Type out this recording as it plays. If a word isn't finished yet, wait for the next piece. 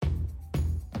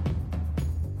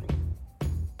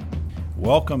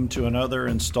Welcome to another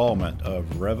installment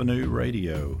of Revenue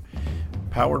Radio,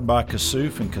 powered by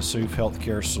Kassouf and Kassouf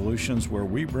Healthcare Solutions, where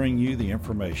we bring you the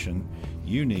information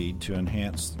you need to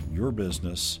enhance your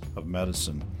business of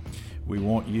medicine. We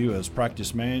want you as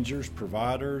practice managers,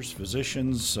 providers,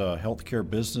 physicians, healthcare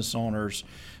business owners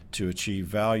to achieve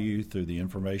value through the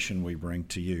information we bring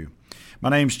to you. My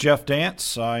name's Jeff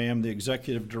Dance. I am the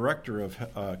Executive Director of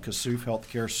Kassouf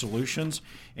Healthcare Solutions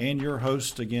and your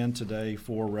host again today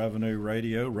for Revenue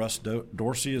Radio. Russ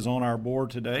Dorsey is on our board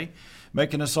today,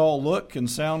 making us all look and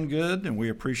sound good, and we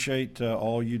appreciate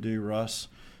all you do, Russ.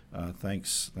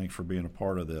 Thanks for being a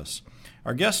part of this.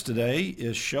 Our guest today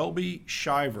is Shelby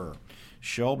Shiver.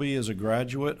 Shelby is a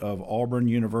graduate of Auburn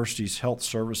University's Health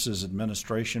Services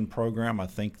Administration program. I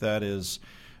think that is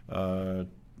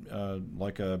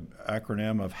like a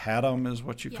acronym of HADM is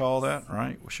what you call that,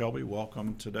 right? Well, Shelby,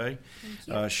 welcome today.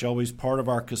 Thank you. Shelby's part of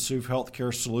our Kassouf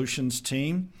Healthcare Solutions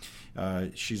team.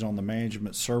 She's on the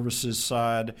management services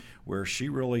side, where she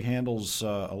really handles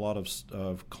a lot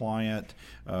of client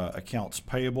accounts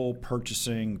payable,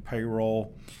 purchasing,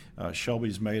 payroll.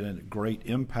 Shelby's made a great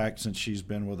impact since she's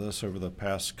been with us over the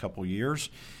past couple years,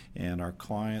 and our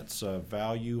clients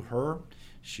value her.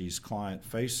 She's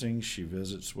client-facing. She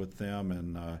visits with them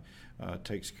and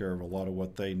takes care of a lot of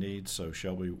what they need. So,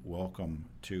 Shelby, welcome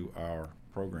to our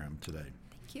program today.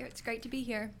 Thank you. It's great to be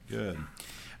here. Good.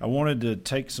 I wanted to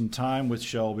take some time with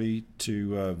Shelby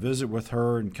to visit with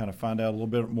her and kind of find out a little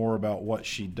bit more about what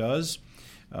she does,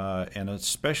 and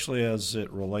especially as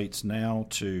it relates now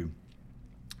to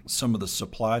some of the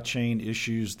supply chain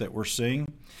issues that we're seeing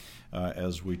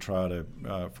as we try to,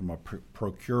 from a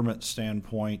procurement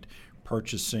standpoint,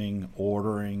 purchasing,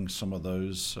 ordering, some of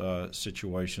those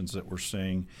situations that we're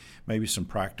seeing, maybe some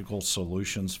practical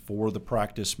solutions for the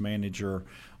practice manager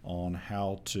on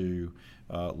how to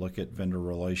look at vendor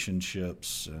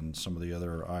relationships and some of the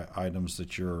other items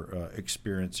that you're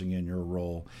experiencing in your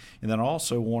role. And then I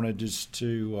also wanted just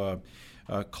to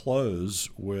close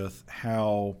with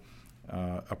how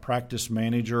a practice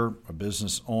manager, a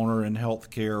business owner in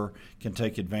healthcare can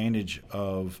take advantage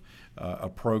of a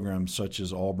program such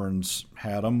as Auburn's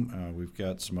HADM. We've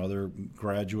got some other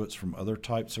graduates from other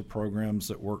types of programs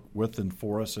that work with and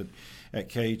for us at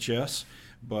KHS.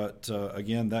 But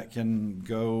again, that can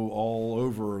go all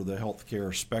over the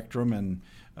healthcare spectrum, and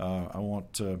I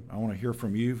want to hear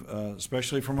from you,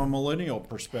 especially from a millennial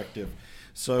perspective.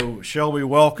 So, Shelby,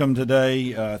 welcome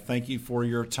today. Thank you for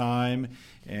your time,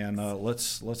 and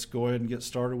let's go ahead and get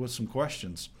started with some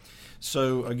questions.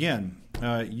 So, again,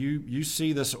 you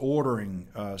see this ordering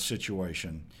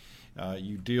situation.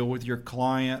 You deal with your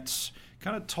clients.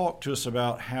 Kind of talk to us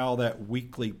about how that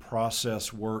weekly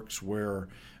process works, where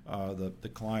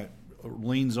the client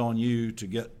leans on you to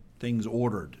get things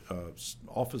ordered,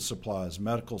 office supplies,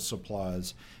 medical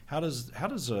supplies. How does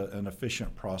an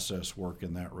efficient process work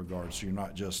in that regard, so you're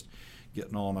not just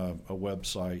getting on a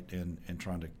website and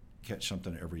trying to catch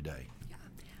something every day? Yeah.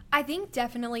 I think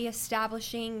definitely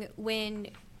establishing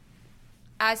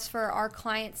as for our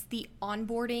clients, the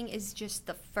onboarding is just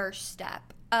the first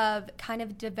step of kind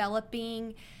of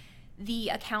developing the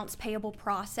accounts payable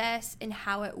process and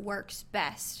how it works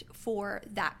best for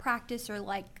that practice, or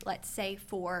like, let's say,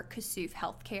 for Kassouf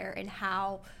Healthcare, and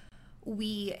how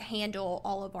we handle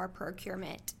all of our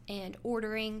procurement and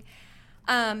ordering.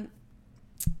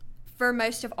 For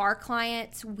most of our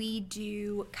clients, we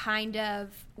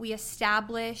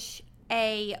establish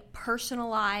a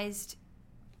personalized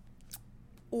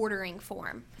ordering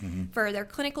form for their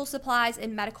clinical supplies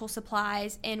and medical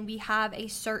supplies, and we have a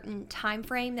certain time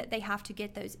frame that they have to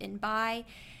get those in by,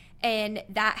 and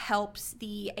that helps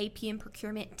the AP and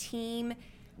procurement team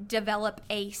develop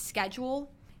a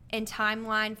schedule and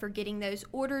timeline for getting those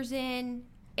orders in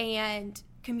and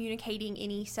communicating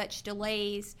any such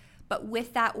delays. But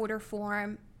with that order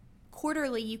form,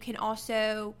 quarterly, you can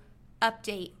also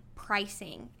update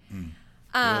pricing.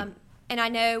 And I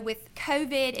know with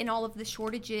COVID and all of the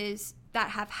shortages that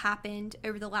have happened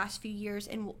over the last few years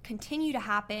and will continue to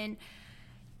happen,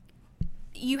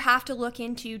 you have to look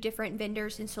into different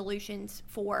vendors and solutions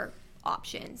for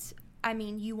options. I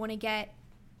mean, you want to get,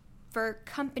 for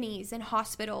companies and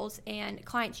hospitals and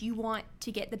clients, you want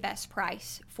to get the best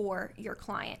price for your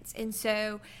clients. And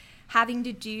so having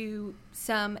to do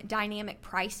some dynamic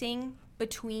pricing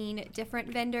between different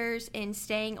vendors and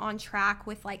staying on track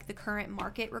with like the current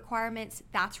market requirements,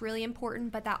 that's really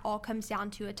important, but that all comes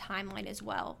down to a timeline as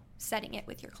well, setting it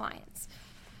with your clients.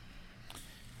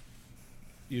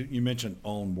 You mentioned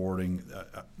onboarding.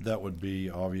 That would be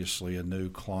obviously a new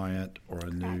client or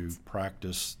a new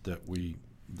practice that we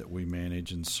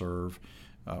manage and serve.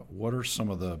 What are some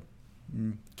of the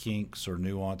kinks or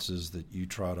nuances that you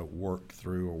try to work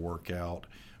through or work out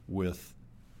with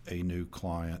a new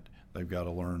client. They've got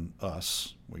to learn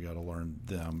us. We got to learn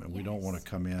them, and we don't want to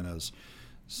come in as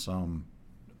some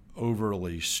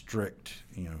overly strict.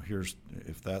 Here's,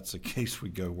 if that's the case, we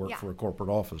go work for a corporate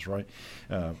office, right?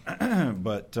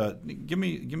 But give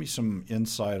me some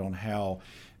insight on how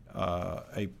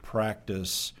a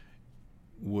practice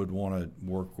would want to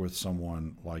work with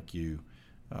someone like you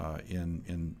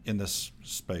in this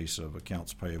space of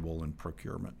accounts payable and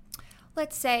procurement.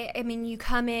 Let's say, you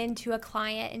come into a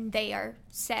client and they are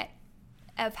set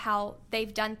of how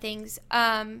they've done things.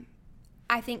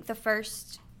 I think the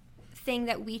first thing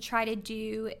that we try to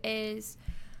do is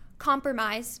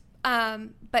compromise,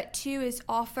 but two is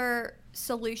offer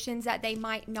solutions that they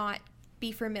might not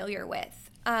be familiar with.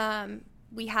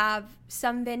 We have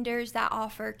some vendors that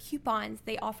offer coupons,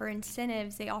 they offer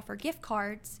incentives, they offer gift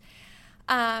cards,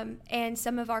 and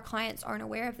some of our clients aren't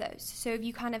aware of those. So if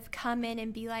you kind of come in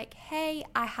and be like, hey,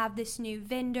 I have this new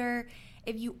vendor,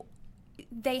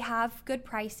 they have good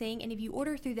pricing, and if you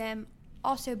order through them,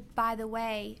 also, by the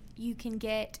way, you can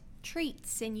get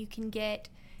treats and you can get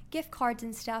gift cards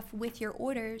and stuff with your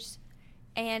orders.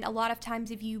 And a lot of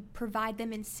times if you provide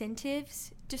them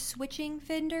incentives to switching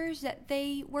vendors that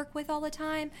they work with all the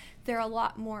time, they're a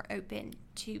lot more open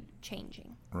to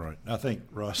changing. Right. I think,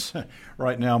 Russ,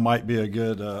 right now might be a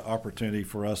good opportunity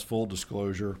for us, full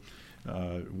disclosure.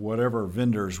 Whatever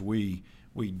vendors we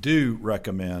do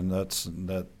recommend,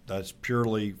 that's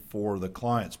purely for the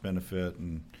client's benefit,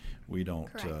 and we don't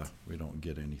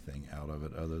get anything out of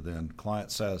it other than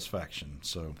client satisfaction.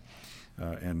 So,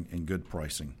 and good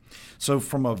pricing. So,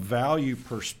 from a value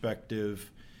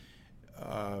perspective,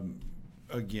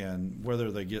 again,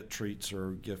 whether they get treats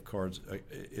or gift cards,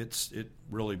 it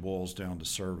really boils down to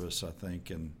service, I think,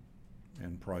 and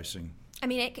pricing.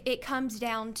 It comes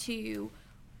down to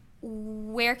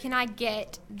where can I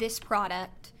get this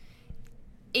product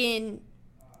in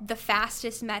the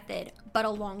fastest method, but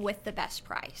along with the best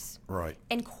price. Right.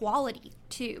 And quality,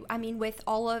 too. With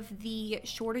all of the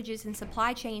shortages in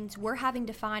supply chains, we're having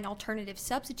to find alternative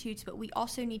substitutes, but we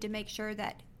also need to make sure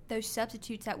that those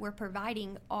substitutes that we're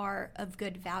providing are of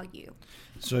good value.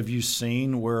 So have you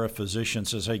seen where a physician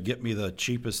says, hey, get me the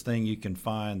cheapest thing you can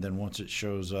find, then once it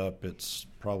shows up, it's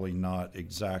probably not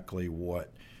exactly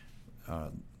what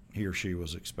he or she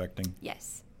was expecting?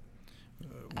 Yes.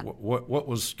 What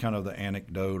was kind of the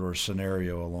anecdote or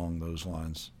scenario along those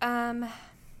lines?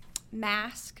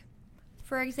 Mask,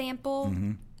 for example.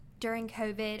 Mm-hmm. During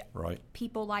COVID, right,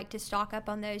 people like to stock up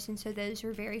on those, and so those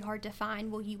are very hard to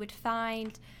find. Well, you would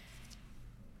find,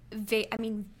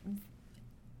 an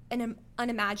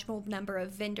unimaginable number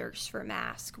of vendors for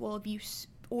masks. Well, if you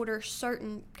order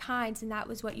certain kinds, and that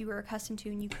was what you were accustomed to,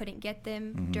 and you couldn't get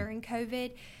them during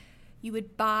COVID, you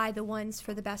would buy the ones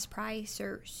for the best price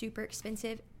or super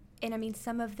expensive. And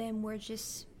some of them were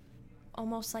just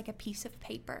almost like a piece of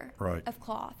paper, right, of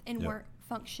cloth, and weren't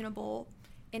functionable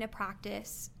in a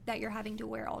practice that you're having to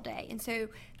wear all day. And so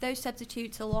those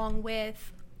substitutes, along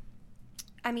with,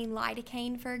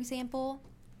 lidocaine, for example,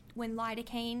 when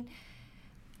lidocaine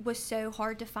was so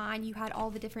hard to find, you had all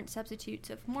the different substitutes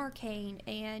of Marcaine,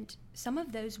 and some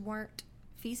of those weren't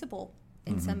feasible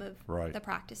in some of the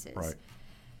practices. Right.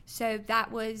 So that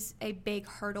was a big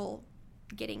hurdle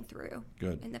getting through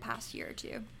in the past year or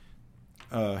two.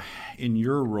 In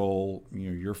your role,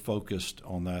 you're focused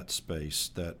on that space,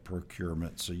 that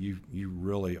procurement. So you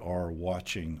really are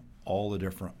watching all the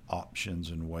different options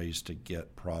and ways to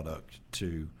get product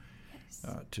to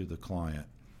the client.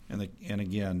 And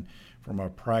again, from a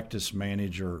practice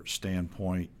manager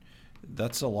standpoint,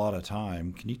 that's a lot of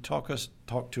time. Can you talk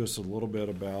to us a little bit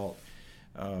about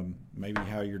maybe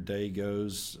how your day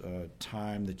goes,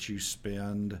 time that you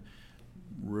spend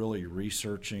really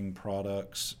researching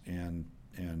products and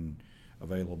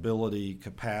availability,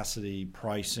 capacity,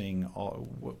 pricing?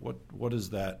 What does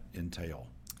that entail?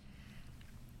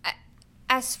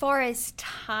 As far as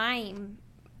time,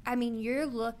 you're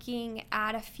looking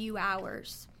at a few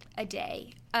hours a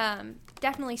day,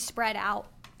 definitely spread out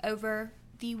over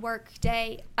the work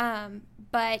day.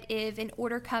 But if an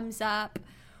order comes up,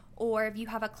 or if you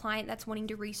have a client that's wanting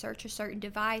to research a certain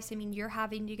device, you're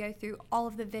having to go through all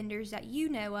of the vendors that you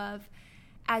know of,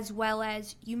 as well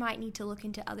as you might need to look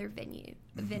into other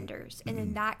vendors. And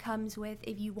then that comes with,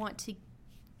 if you want to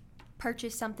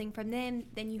purchase something from them,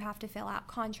 then you have to fill out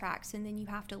contracts, and then you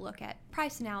have to look at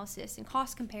price analysis and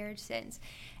cost comparisons.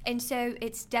 And so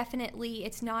it's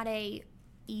not a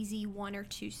easy 1 or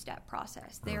 2 step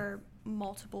process. There are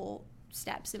multiple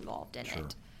steps involved in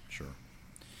it. Sure.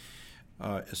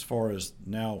 As far as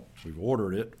now, we've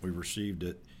ordered it, we've received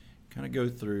it. kind of go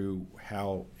through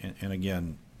how, and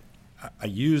again, I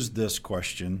use this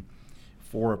question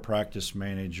for a practice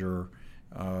manager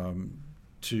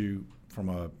from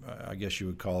a, I guess you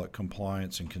would call it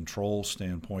compliance and control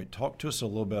standpoint. Talk to us a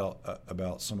little bit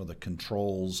about some of the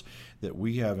controls that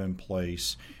we have in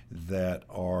place that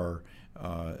are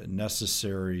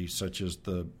necessary, such as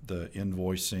the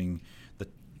invoicing,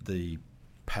 the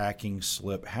packing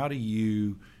slip. How do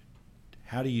you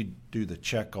do the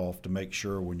check off to make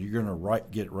sure when you're going to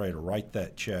get ready to write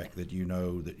that check that you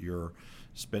know that you're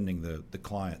spending the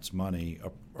client's money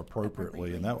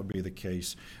appropriately? And that would be the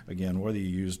case, again, whether you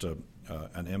used an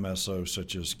MSO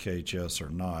such as KHS or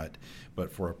not.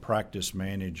 But for a practice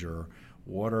manager,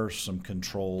 what are some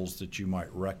controls that you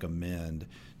might recommend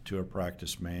to a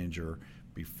practice manager?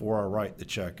 Before I write the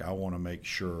check, I want to make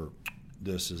sure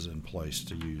this is in place,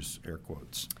 to use air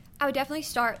quotes. I would definitely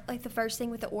start the first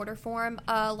thing with the order form.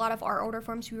 A lot of our order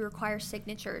forms, we require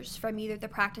signatures from either the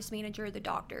practice manager or the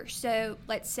doctor. So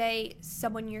let's say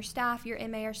someone in your staff, your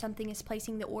MA or something, is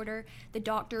placing the order. The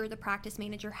doctor or the practice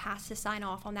manager has to sign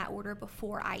off on that order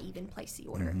before I even place the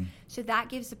order. Mm-hmm. So that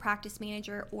gives the practice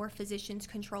manager or physicians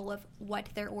control of what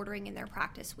they're ordering in their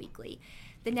practice weekly.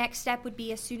 The next step would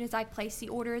be, as soon as I place the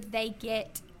order, they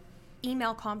get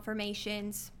email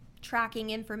confirmations,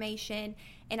 tracking information,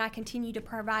 and I continue to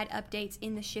provide updates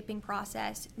in the shipping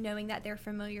process, knowing that they're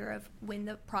familiar of when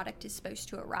the product is supposed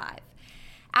to arrive.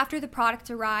 After the product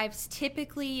arrives,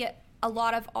 typically a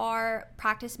lot of our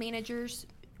practice managers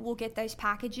will get those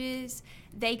packages.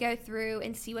 They go through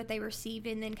and see what they received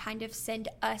and then kind of send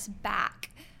us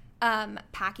back.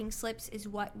 Packing slips is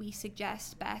what we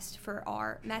suggest best for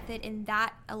our method, and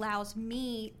that allows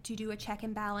me to do a check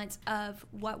and balance of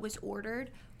what was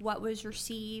ordered, what was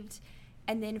received,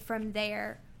 and then from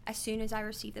there, as soon as I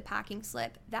receive the packing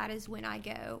slip, that is when I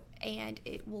go and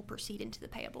it will proceed into the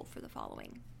payable for the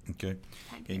following. Okay.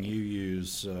 And you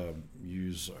use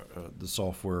the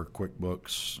software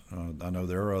QuickBooks. I know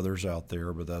there are others out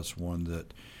there, but that's one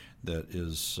that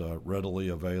is readily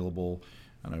available.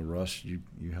 I know, Russ, you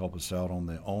help us out on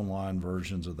the online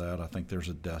versions of that. I think there's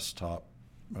a desktop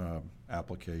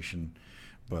application,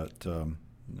 but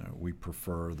we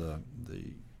prefer the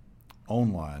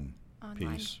online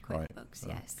piece, right?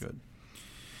 Yes. Good.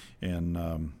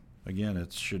 And again,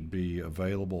 it should be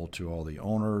available to all the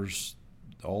owners,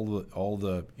 all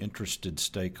the interested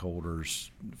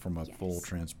stakeholders from a full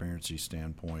transparency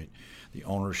standpoint. The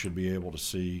owner should be able to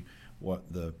see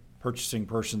what the purchasing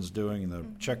person's doing and the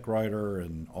check writer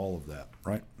and all of that,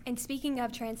 right? And speaking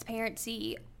of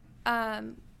transparency,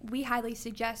 we highly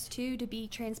suggest too to be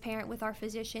transparent with our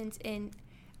physicians. And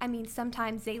I mean,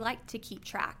 sometimes they like to keep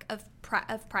track of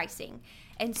pricing,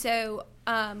 and so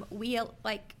we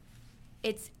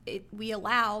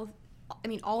allow. I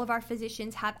mean, all of our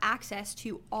physicians have access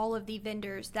to all of the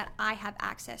vendors that I have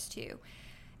access to,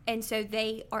 and so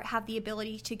they have the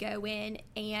ability to go in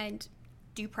and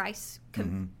do price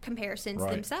comparisons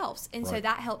themselves. And so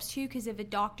that helps too, because if a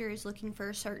doctor is looking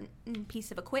for a certain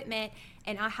piece of equipment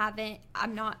and I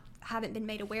haven't been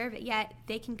made aware of it yet,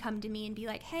 they can come to me and be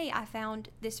like, hey, I found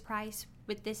this price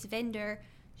with this vendor.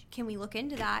 Can we look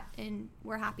into that? And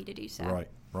we're happy to do so.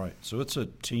 Right. So it's a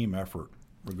team effort,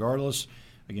 regardless,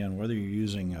 again, whether you're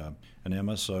using an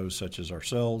MSO such as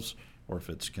ourselves or if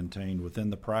it's contained within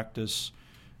the practice.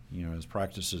 You know, as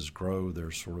practices grow,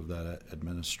 there's sort of that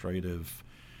administrative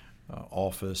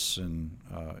office and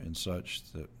such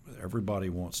that everybody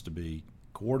wants to be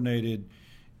coordinated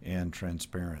and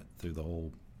transparent through the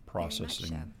whole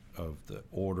processing of the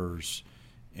orders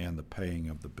and the paying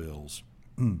of the bills.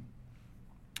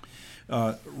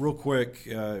 Real quick,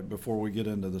 before we get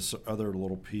into this other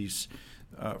little piece,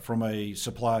 from a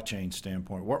supply chain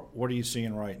standpoint, what are you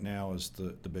seeing right now as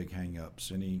the big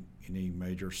hang-ups? Any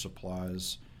major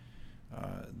supplies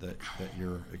that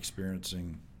you're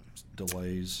experiencing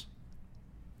delays?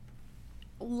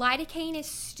 Lidocaine is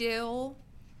still,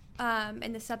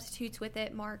 and the substitutes with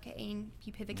it, Marcaine,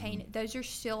 bupivacaine, those are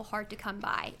still hard to come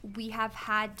by. We have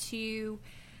had to,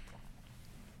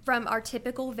 from our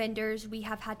typical vendors, we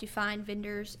have had to find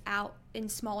vendors out in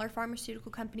smaller pharmaceutical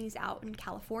companies out in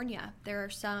California. There are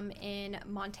some in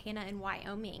Montana and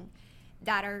Wyoming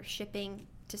that are shipping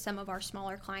to some of our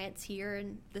smaller clients here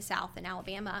in the South and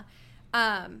Alabama.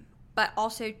 But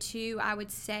also, too, I would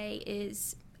say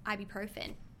is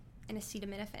ibuprofen and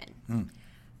acetaminophen.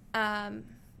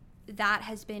 That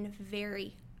has been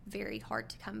very, very hard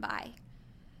to come by.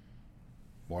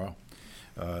 Wow.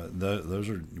 Those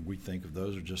are, we think of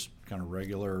those are just kind of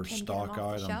regular stock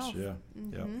items. Yeah.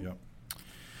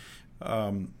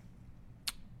 Yep.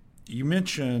 You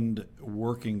mentioned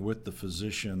working with the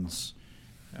physicians.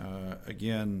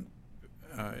 Again,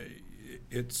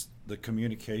 It's the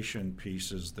communication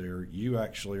pieces there. You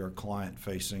actually are client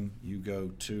facing. You go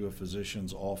to a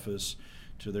physician's office,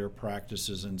 to their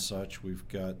practices and such. We've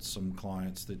got some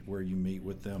clients that where you meet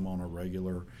with them on a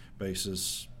regular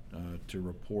basis to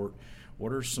report.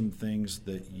 What are some things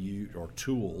that or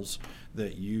tools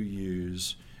that you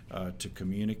use to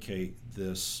communicate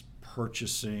this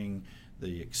purchasing,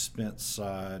 the expense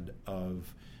side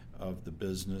of the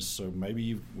business? So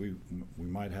maybe we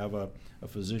might have a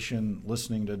physician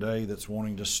listening today that's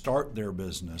wanting to start their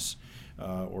business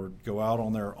or go out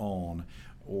on their own,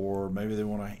 or maybe they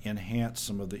want to enhance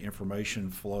some of the information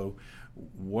flow.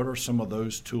 What are some of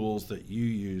those tools that you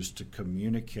use to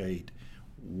communicate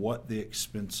what the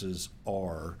expenses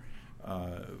are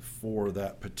for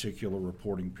that particular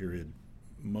reporting period,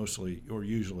 mostly or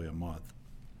usually a month?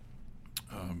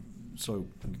 So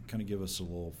kind of give us a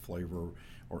little flavor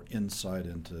or insight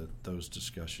into those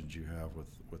discussions you have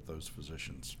with those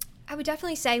physicians. I would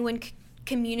definitely say when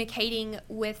communicating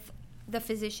with the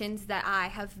physicians that I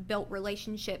have built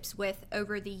relationships with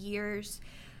over the years,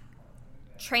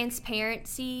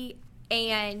 transparency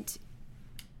and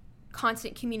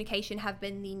constant communication have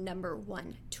been the number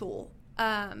one tool.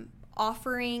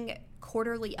 Offering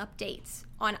quarterly updates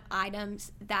on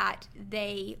items that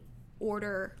they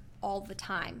order all the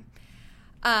time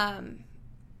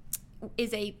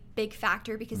is a big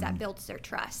factor because that builds their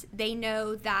trust. They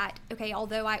know that, okay,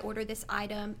 although I order this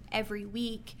item every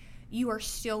week, you are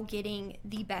still getting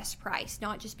the best price,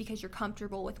 not just because you're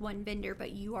comfortable with one vendor,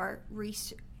 but you are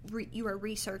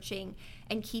researching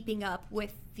and keeping up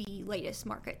with the latest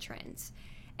market trends.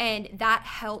 And that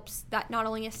helps, that not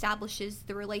only establishes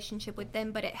the relationship with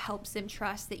them, but it helps them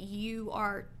trust that you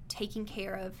are taking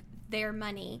care of their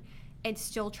money and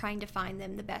still trying to find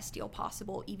them the best deal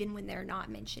possible, even when they're not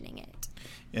mentioning it.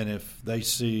 And if they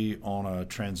see on a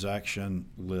transaction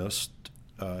list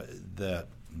that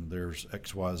there's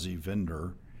XYZ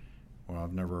vendor, well,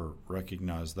 I've never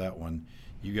recognized that one,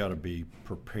 you got to be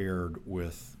prepared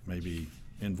with maybe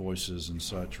invoices and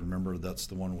such. Remember, that's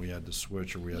the one we had to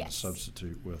switch or we had to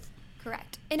substitute with.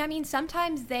 Correct. And I mean,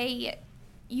 sometimes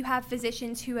you have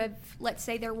physicians who have, let's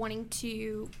say you're wanting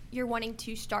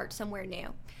to start somewhere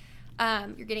new.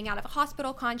 You're getting out of a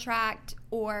hospital contract,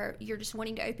 or you're just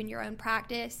wanting to open your own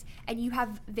practice, and you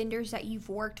have vendors that you've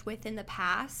worked with in the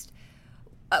past.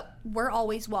 We're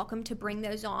always welcome to bring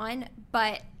those on,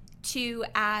 but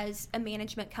as a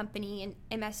management company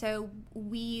and MSO,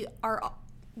 we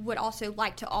would also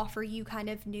like to offer you kind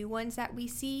of new ones that we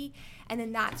see, and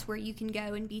then that's where you can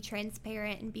go and be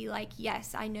transparent and be like,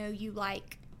 yes, I know you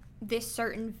like this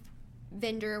certain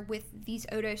vendor with these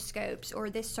otoscopes or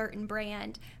this certain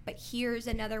brand, but here's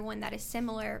another one that is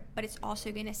similar, but it's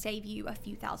also going to save you a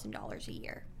few $1,000s a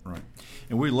year. Right.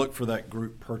 And we look for that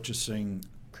group purchasing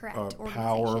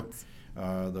power,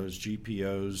 those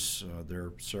GPOs. There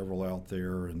are several out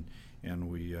there, and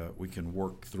we can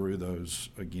work through those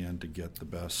again to get the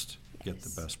best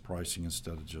pricing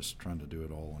instead of just trying to do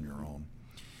it all on your own.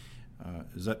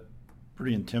 Is that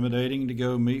pretty intimidating to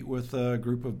go meet with a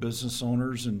group of business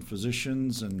owners and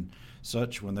physicians and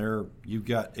such when you've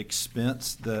got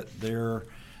expense that they're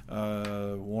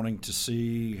wanting to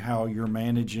see how you're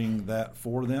managing that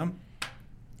for them?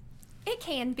 It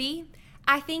can be.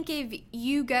 I think if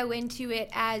you go into it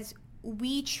as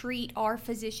we treat our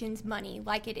physicians' money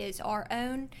like it is our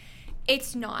own,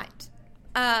 it's not.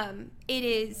 It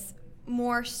is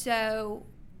more so,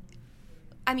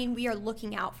 I mean, we are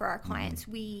looking out for our clients.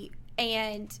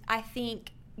 And I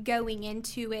think going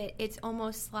into it, it's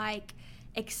almost like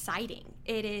exciting.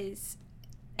 It is,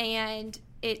 and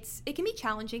it can be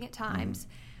challenging at times.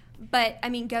 But I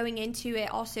mean, going into it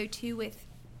also too with,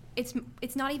 it's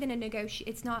not even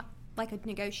it's not like a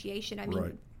negotiation. I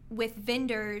mean, with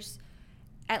vendors,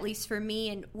 at least for me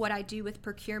and what I do with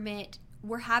procurement,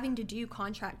 we're having to do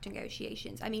contract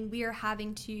negotiations. I mean,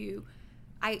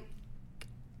 I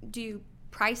do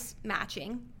price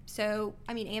matching. So,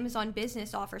 I mean, Amazon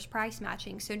Business offers price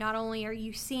matching. So not only are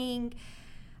you seeing,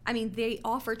 I mean, they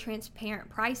offer transparent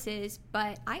prices,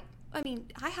 but I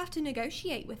have to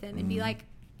negotiate with them and be like,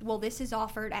 well, this is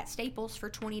offered at Staples for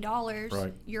 $20.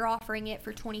 Right. You're offering it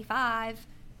for $25.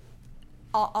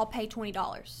 I'll pay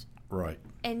 $20. Right.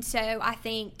 And so I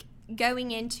think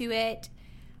going into it,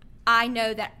 I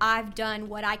know that I've done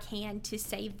what I can to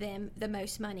save them the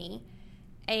most money.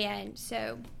 And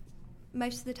so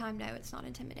most of the time, no, it's not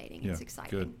intimidating. It's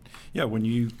exciting. Good. Yeah, when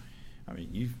you've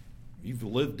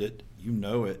lived it, you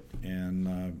know it,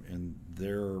 and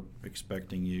they're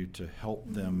expecting you to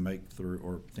help them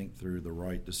think through the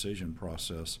right decision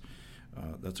process.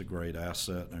 That's a great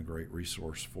asset and a great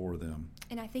resource for them.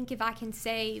 And I think if I can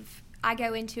save I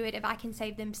go into it, if I can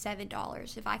save them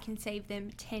 $7, if I can save them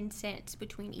 10 cents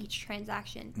between each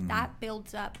transaction, that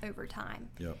builds up over time.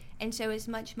 Yep. And so as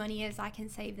much money as I can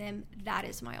save them, that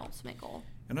is my ultimate goal.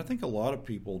 And I think a lot of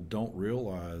people don't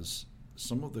realize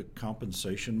some of the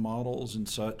compensation models and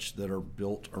such that are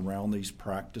built around these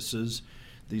practices,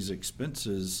 these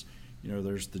expenses.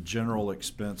 There's the general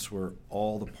expense where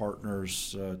all the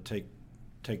partners take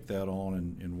that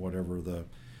on in whatever the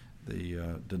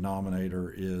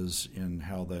denominator is in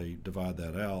how they divide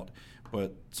that out.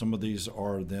 But some of these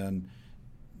are then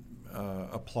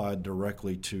applied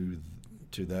directly to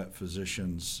that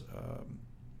physician's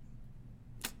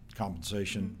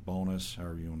compensation, bonus,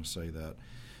 however you want to say that.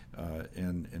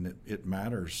 And it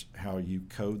matters how you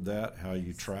code that, how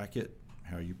you track it,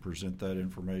 how you present that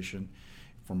information.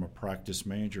 From a practice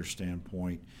manager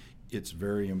standpoint, it's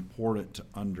very important to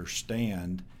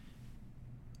understand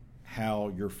how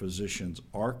your physicians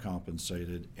are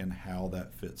compensated and how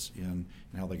that fits in,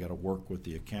 and how they got to work with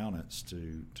the accountants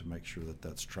to make sure that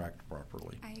that's tracked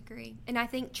properly. I agree. And I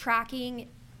think tracking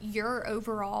your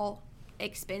overall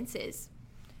expenses,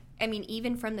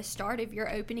 even from the start, if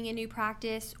you're opening a new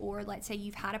practice, or let's say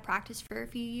you've had a practice for a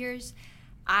few years,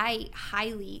 I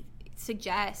highly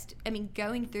suggest,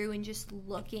 going through and just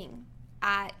looking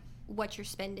at what you're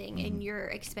spending and your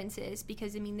expenses,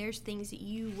 because, there's things that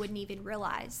you wouldn't even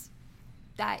realize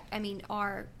that,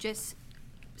 are just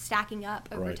stacking up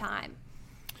over time.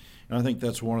 And I think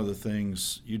that's one of the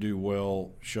things you do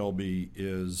well, Shelby,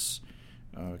 is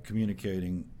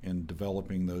communicating and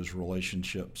developing those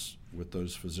relationships with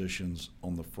those physicians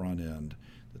on the front end,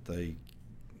 that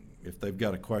if they've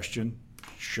got a question,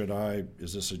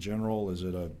 is this a general, is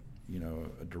it a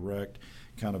direct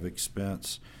kind of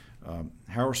expense,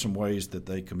 how are some ways that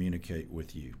they communicate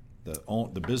with you?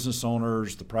 The business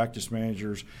owners, the practice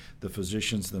managers, the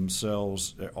physicians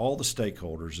themselves, all the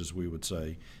stakeholders, as we would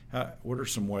say, what are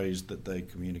some ways that they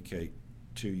communicate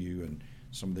to you, and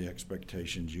some of the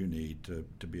expectations you need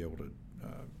to be able to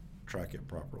track it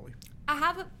properly? I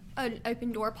have an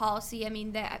open door policy.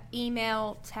 The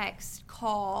email, text,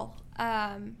 call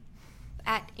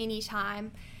at any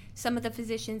time. Some of the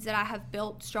physicians that I have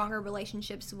built stronger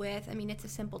relationships with, it's a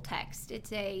simple text.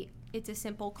 It's a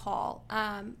simple call.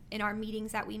 In our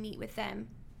meetings that we meet with them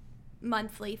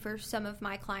monthly for some of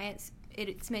my clients,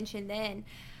 it's mentioned then.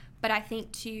 But I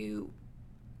think to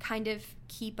kind of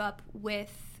keep up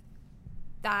with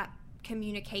that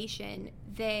communication,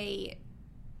 they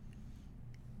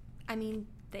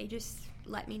just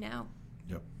let me know.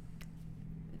 Yep.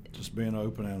 Just being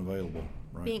open and available,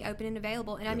 right? Being open and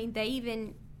available. And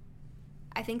yep.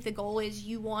 I think the goal is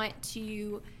you want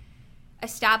to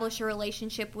establish a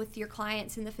relationship with your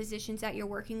clients and the physicians that you're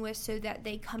working with, so that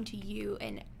they come to you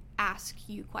and ask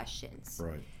you questions.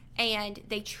 Right. And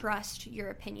they trust your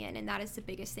opinion, and that is the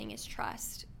biggest thing, is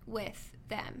trust with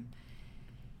them.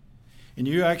 And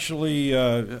you actually,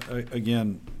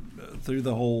 again, through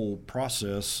the whole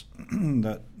process,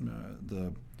 that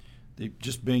the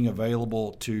just being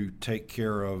available to take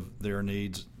care of their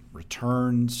needs,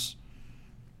 returns,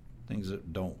 things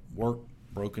that don't work,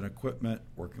 broken equipment,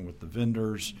 working with the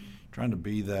vendors, trying to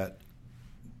be that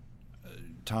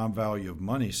time value of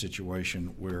money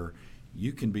situation where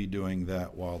you can be doing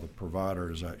that while the provider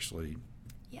is actually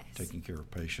taking care of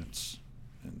patients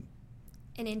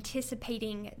and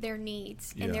anticipating their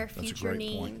needs and their future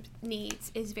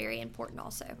needs is very important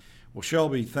also. Well,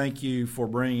 Shelby, thank you for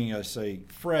bringing us a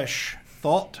fresh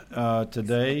thought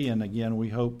today. And again, we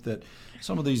hope that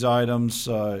some of these items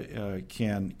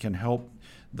can help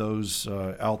those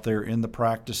out there in the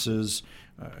practices.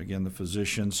 Again, the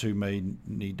physicians who may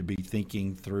need to be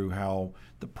thinking through how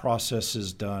the process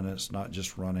is done. It's not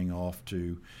just running off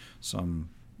to some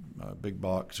big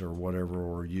box or whatever,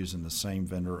 or using the same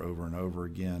vendor over and over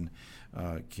again,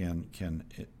 can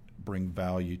bring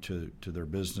value to their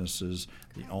businesses,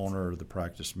 the owner, the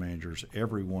practice managers,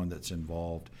 everyone that's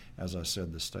involved, as I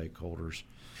said, the stakeholders.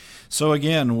 So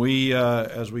again, we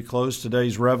as we close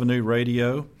today's Revenue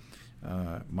Radio,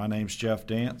 my name's Jeff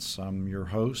Dance. I'm your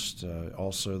host,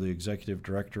 also the Executive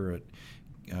Director at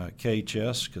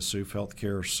KHS, Kassouf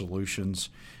Healthcare Solutions,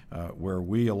 where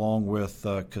we, along with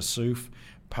Kassouf,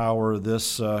 power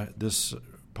this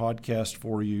podcast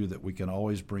for you, that we can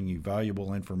always bring you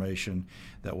valuable information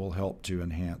that will help to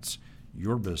enhance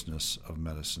your business of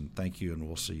medicine. Thank you, and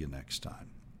we'll see you next time.